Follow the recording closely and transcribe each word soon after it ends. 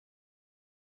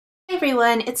Hi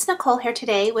everyone, it's Nicole here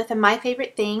today with a My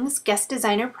Favorite Things guest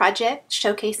designer project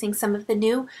showcasing some of the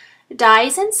new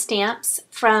dies and stamps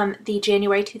from the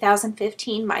January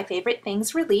 2015 My Favorite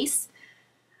Things release.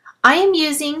 I am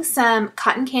using some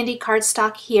cotton candy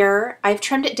cardstock here. I've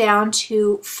trimmed it down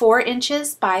to 4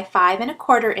 inches by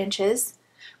 5¼ inches,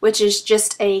 which is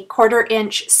just a 1/4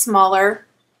 inch smaller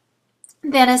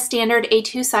than a standard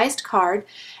A2 sized card.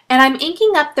 And I'm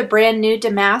inking up the brand new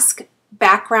damask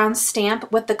background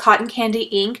stamp with the cotton candy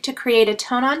ink to create a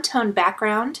tone-on-tone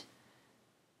background.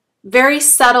 Very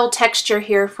subtle texture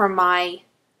here for my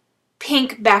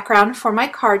pink background for my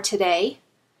card today.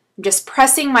 I'm just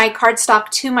pressing my cardstock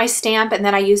to my stamp, and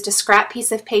then I used a scrap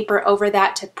piece of paper over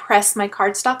that to press my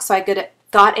cardstock so I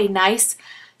got a nice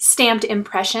stamped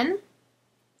impression.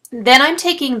 Then I'm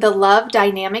taking the Love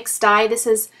Dynamics die. This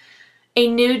is a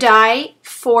new die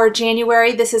for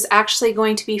January. This is actually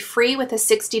going to be free with a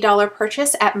 $60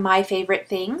 purchase at My Favorite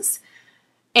Things.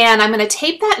 And I'm going to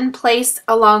tape that in place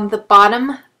along the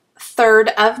bottom third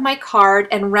of my card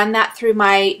and run that through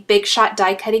my Big Shot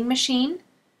die cutting machine.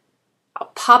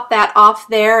 I'll pop that off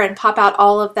there and pop out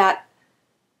all of that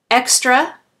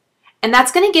extra. And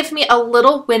that's going to give me a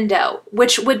little window,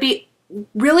 which would be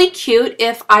really cute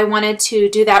if I wanted to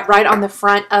do that right on the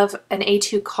front of an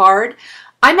A2 card.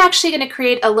 I'm actually going to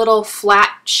create a little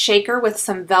flat shaker with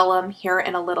some vellum here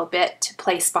in a little bit to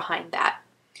place behind that.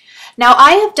 Now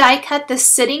I have die cut the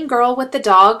Sitting Girl with the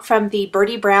Dog from the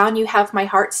Birdie Brown You Have My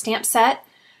Heart stamp set.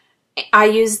 I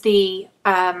used the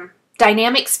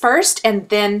Dynamics first and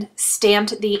then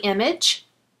stamped the image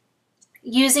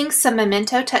using some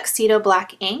Memento Tuxedo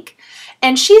black ink.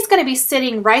 And she's going to be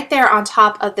sitting right there on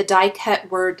top of the die cut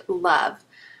word love.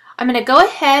 I'm going to go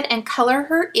ahead and color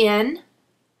her in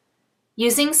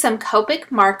using some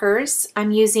Copic markers.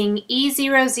 I'm using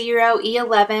E00,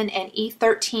 E11, and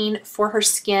E13 for her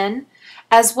skin,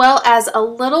 as well as a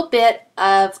little bit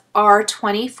of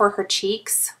R20 for her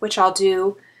cheeks, which I'll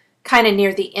do kind of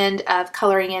near the end of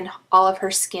coloring in all of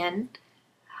her skin.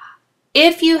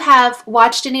 If you have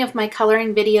watched any of my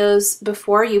coloring videos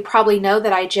before, you probably know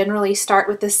that I generally start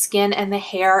with the skin and the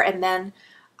hair, and then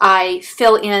I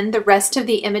fill in the rest of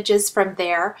the images from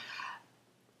there.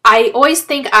 I always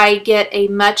think I get a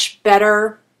much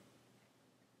better,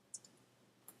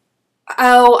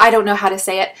 I don't know how to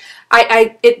say it.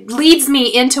 It leads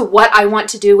me into what I want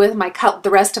to do with the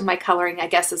rest of my coloring, I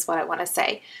guess is what I want to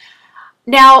say.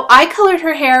 Now, I colored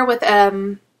her hair with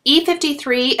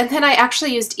E53, and then I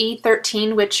actually used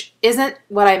E13, which isn't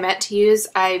what I meant to use.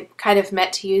 I kind of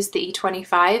meant to use the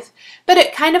E25, but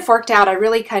it kind of worked out. I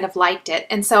really kind of liked it.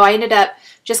 And so I ended up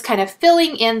just kind of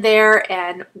filling in there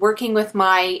and working with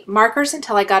my markers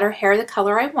until I got her hair the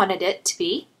color I wanted it to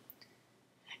be.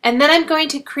 And then I'm going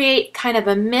to create kind of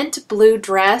a mint blue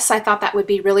dress. I thought that would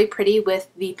be really pretty with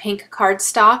the pink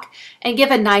cardstock and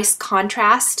give a nice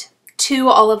contrast to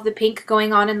all of the pink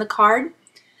going on in the card.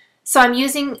 So I'm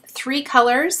using 3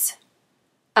 colors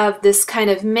of this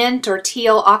kind of mint or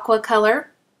teal aqua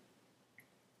color.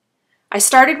 I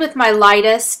started with my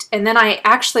lightest, and then I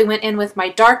actually went in with my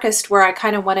darkest where I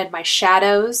kind of wanted my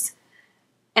shadows.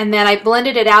 And then I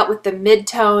blended it out with the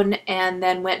mid-tone and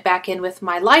then went back in with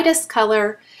my lightest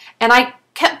color. And I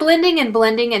kept blending and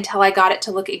blending until I got it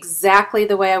to look exactly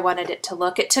the way I wanted it to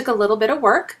look. It took a little bit of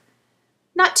work.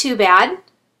 Not too bad.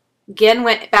 Again,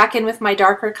 went back in with my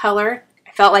darker color.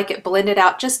 I felt like it blended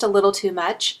out just a little too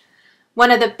much.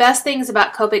 One of the best things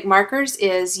about Copic markers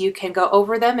is you can go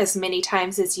over them as many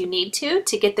times as you need to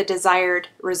get the desired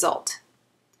result.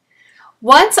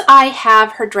 Once I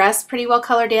have her dress pretty well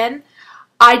colored in,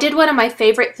 I did one of my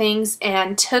favorite things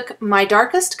and took my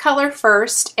darkest color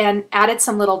first and added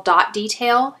some little dot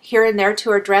detail here and there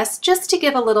to her dress just to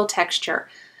give a little texture.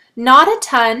 Not a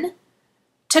ton.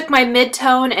 Took my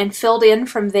mid-tone and filled in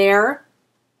from there.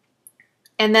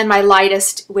 And then my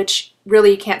lightest, which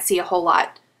really you can't see a whole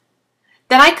lot.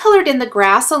 Then I colored in the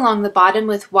grass along the bottom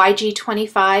with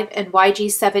YG25 and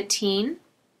YG17.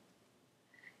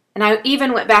 And I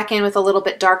even went back in with a little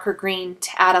bit darker green to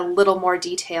add a little more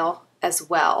detail as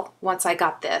well once I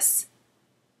got this.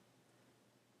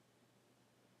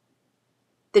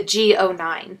 The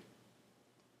G09.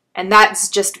 And that's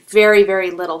just very,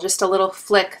 very little, just a little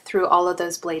flick through all of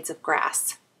those blades of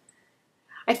grass.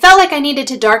 I felt like I needed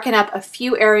to darken up a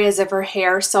few areas of her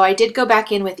hair, so I did go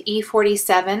back in with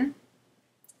E47,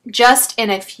 just in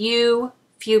a few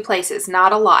places,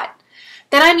 not a lot.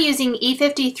 Then I'm using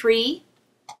E53,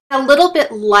 a little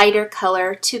bit lighter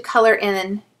color to color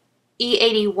in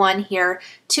E81 here,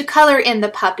 to color in the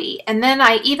puppy. And then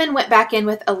I even went back in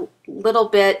with a little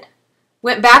bit,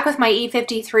 went back with my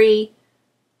E53,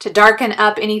 to darken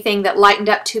up anything that lightened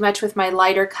up too much with my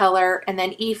lighter color, and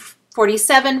then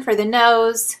E47 for the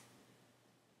nose,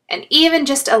 and even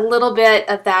just a little bit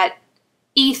of that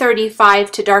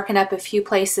E35 to darken up a few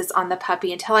places on the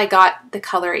puppy until I got the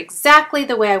color exactly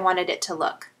the way I wanted it to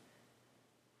look.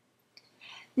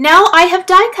 Now I have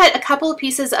die cut a couple of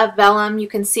pieces of vellum. You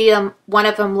can see one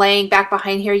of them laying back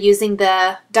behind here using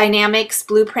the Dynamics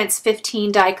Blueprints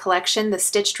 15 die collection, the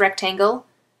stitched rectangle.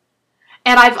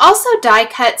 And I've also die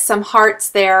cut some hearts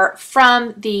there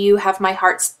from the You Have My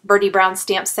Hearts Birdie Brown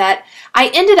stamp set. I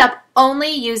ended up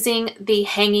only using the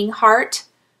hanging heart.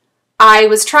 I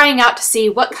was trying out to see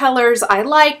what colors I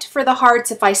liked for the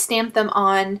hearts if I stamped them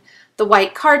on the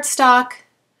white cardstock.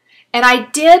 And I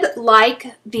did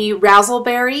like the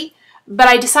razzleberry, but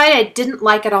I decided I didn't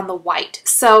like it on the white.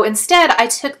 So instead I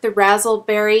took the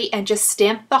razzleberry and just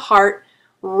stamped the heart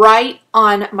right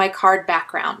on my card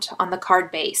background, on the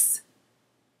card base.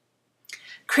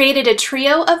 Created a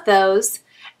trio of those,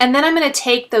 and then I'm going to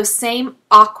take those same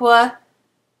aqua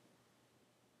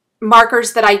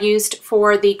markers that I used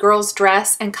for the girl's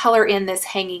dress and color in this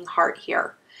hanging heart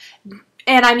here.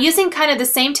 And I'm using kind of the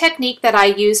same technique that I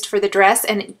used for the dress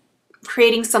and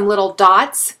creating some little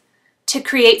dots to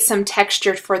create some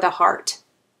texture for the heart.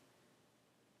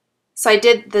 So I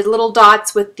did the little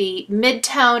dots with the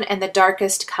mid-tone and the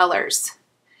darkest colors.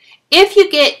 If you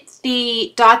get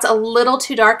the dots a little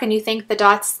too dark and you think the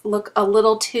dots look a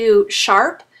little too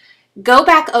sharp, go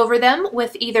back over them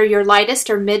with either your lightest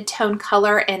or mid-tone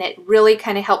color, and it really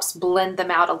kind of helps blend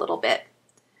them out a little bit.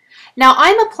 Now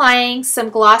I'm applying some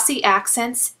glossy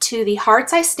accents to the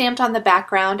hearts I stamped on the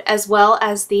background as well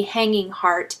as the hanging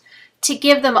heart to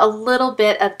give them a little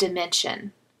bit of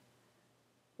dimension.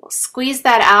 We'll squeeze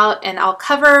that out, and I'll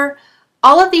cover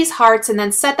all of these hearts and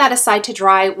then set that aside to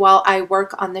dry while I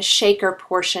work on the shaker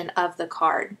portion of the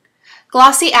card.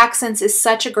 Glossy accents is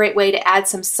such a great way to add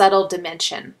some subtle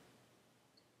dimension.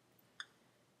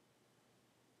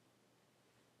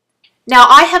 Now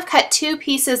I have cut 2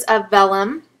 pieces of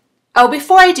vellum. Oh,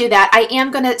 before I do that, I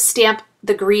am going to stamp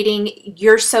the greeting,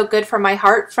 "You're So Good for My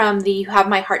Heart," from the You Have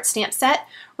My Heart stamp set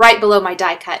right below my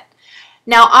die cut.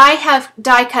 Now I have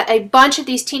die cut a bunch of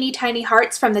these teeny tiny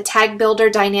hearts from the Tag Builder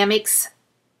Dynamics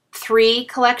 3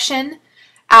 collection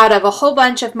out of a whole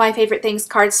bunch of My Favorite Things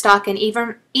cardstock and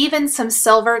even some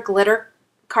silver glitter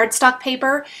cardstock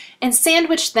paper, and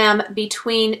sandwiched them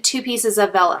between 2 pieces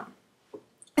of vellum.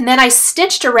 And then I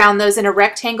stitched around those in a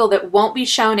rectangle that won't be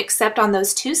shown except on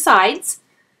those 2 sides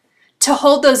to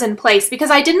hold those in place,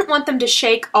 because I didn't want them to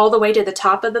shake all the way to the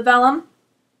top of the vellum,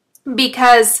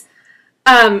 because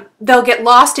they'll get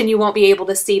lost and you won't be able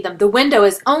to see them. The window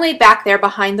is only back there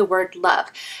behind the word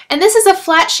love. And this is a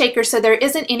flat shaker, so there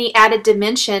isn't any added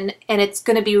dimension, and it's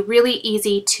going to be really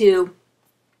easy to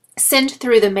send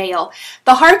through the mail.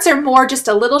 The hearts are more just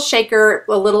a little shaker,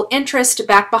 a little interest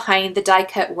back behind the die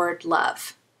cut word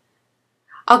love.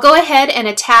 I'll go ahead and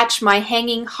attach my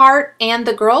hanging heart and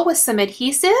the girl with some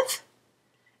adhesive,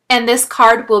 and this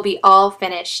card will be all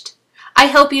finished. I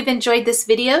hope you've enjoyed this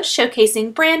video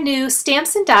showcasing brand new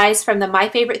stamps and dies from the My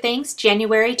Favorite Things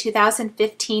January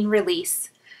 2015 release.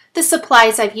 The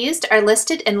supplies I've used are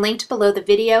listed and linked below the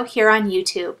video here on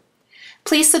YouTube.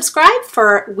 Please subscribe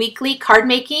for weekly card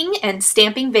making and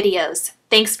stamping videos.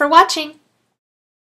 Thanks for watching.